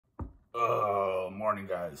Morning,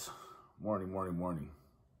 guys. Morning.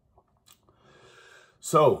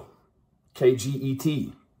 So,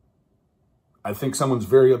 KGET. I think someone's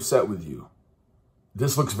very upset with you.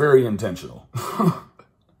 This looks very intentional.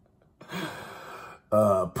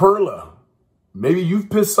 Perla, maybe you've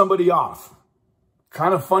pissed somebody off.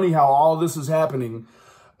 Kind of funny how all this is happening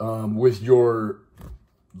with your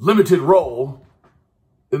limited role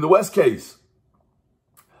in the West case.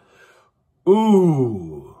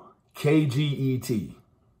 Ooh, KGET.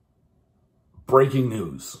 Breaking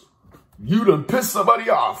news. You done pissed somebody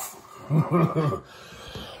off.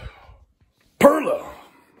 Perla,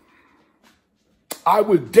 I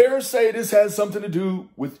would dare say this has something to do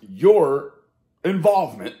with your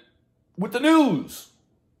involvement with the news.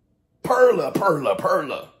 Perla.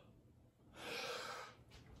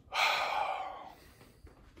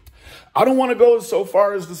 I don't want to go so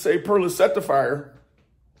far as to say Perla set the fire,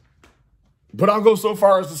 but I'll go so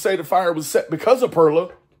far as to say the fire was set because of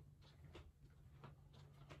Perla.